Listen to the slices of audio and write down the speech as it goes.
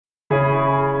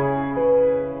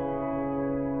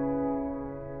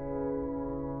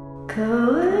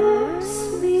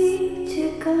coerce me to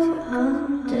go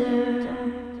under.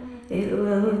 It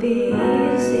will be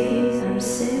easy, I'm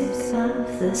sick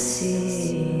of the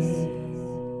sea.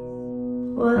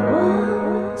 What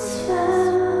once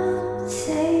felt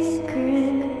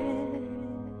sacred,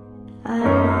 I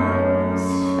once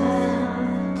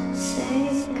felt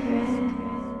sacred.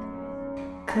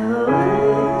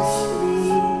 Coerce me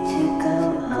to go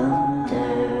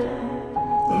under.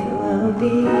 It will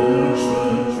be easy,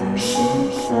 I'm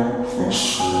sick of the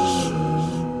sea.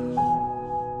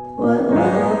 What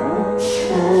once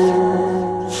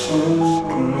felt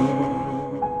sacred,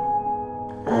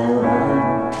 I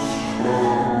once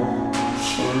felt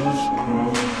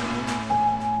sacred.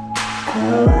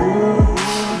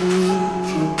 Coerce me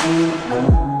to go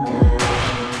under.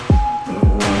 It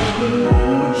will be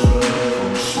easy,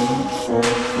 I'm sick of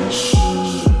the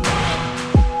sea.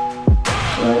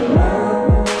 What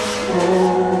once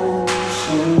felt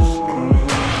sacred,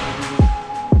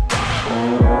 I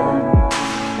once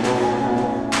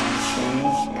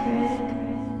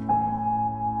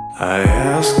I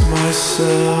asked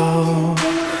myself,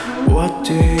 what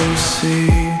do you see?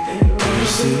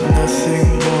 Is it nothing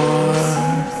more?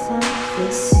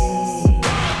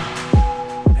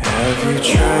 Have you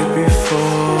tried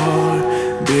before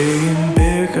being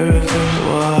bigger than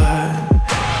what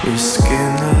your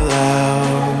skin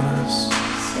allows?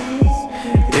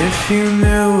 If you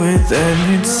knew it, then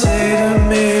you'd say to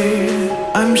me,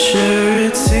 I'm sure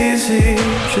it's easy,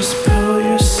 just pull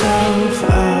yourself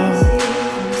out.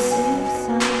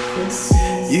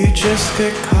 You just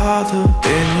get caught up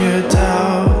in your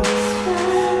doubt,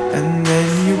 and then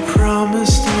you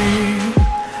promised me,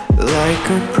 like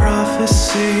a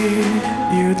prophecy,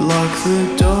 you'd lock the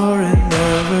door and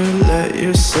never let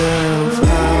yourself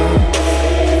out.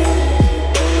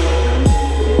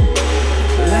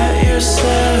 Let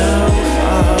yourself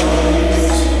out.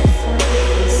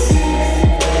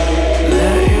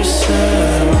 Let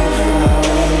yourself out.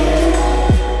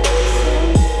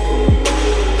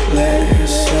 Let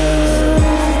yourself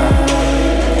out.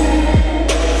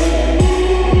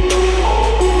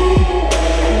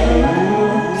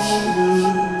 coerce me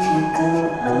to go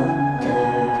under.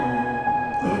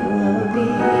 It will be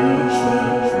easy,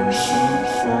 I'm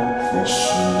sick of the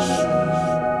sea.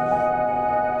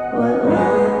 What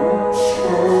once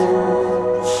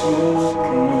felt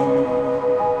sacred,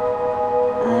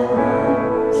 I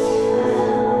once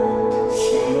felt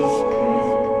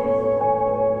sacred.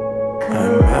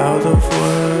 I'm out of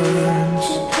words,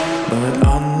 but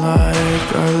unlike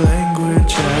our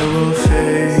language, I will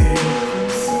fade.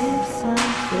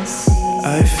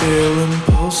 I feel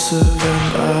impulsive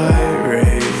and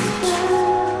irate.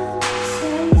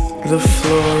 The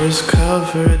floor is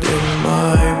covered in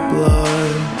my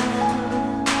blood.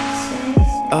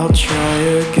 I'll try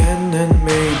again and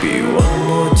maybe one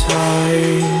more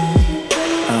time.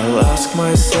 I'll ask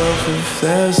myself if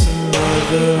there's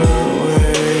another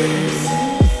way,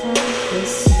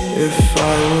 if I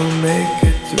will make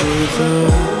it through the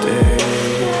day.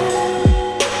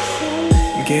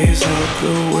 Gaze out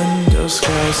the window,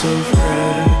 skies of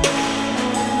red.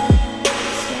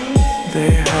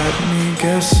 They had me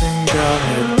guessing God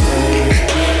had died.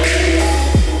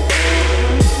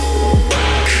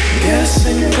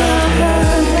 Guessing God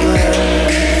had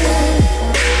bled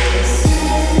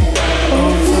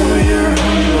over your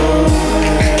humble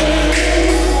head.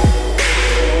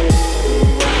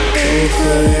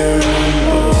 Over your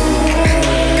humble head.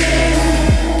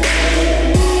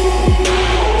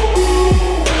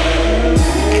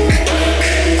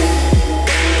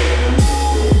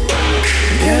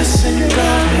 Guessing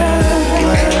God had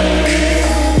bled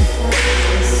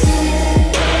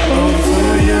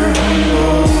over your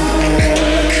humble head.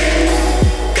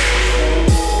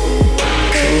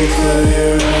 Over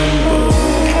your humble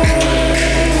head.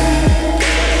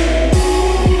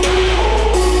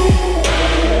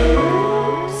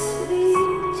 Coerce me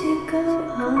to go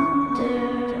under.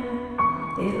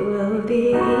 It will be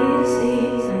easy,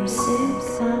 I'm sick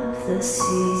of the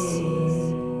sea.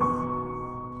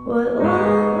 What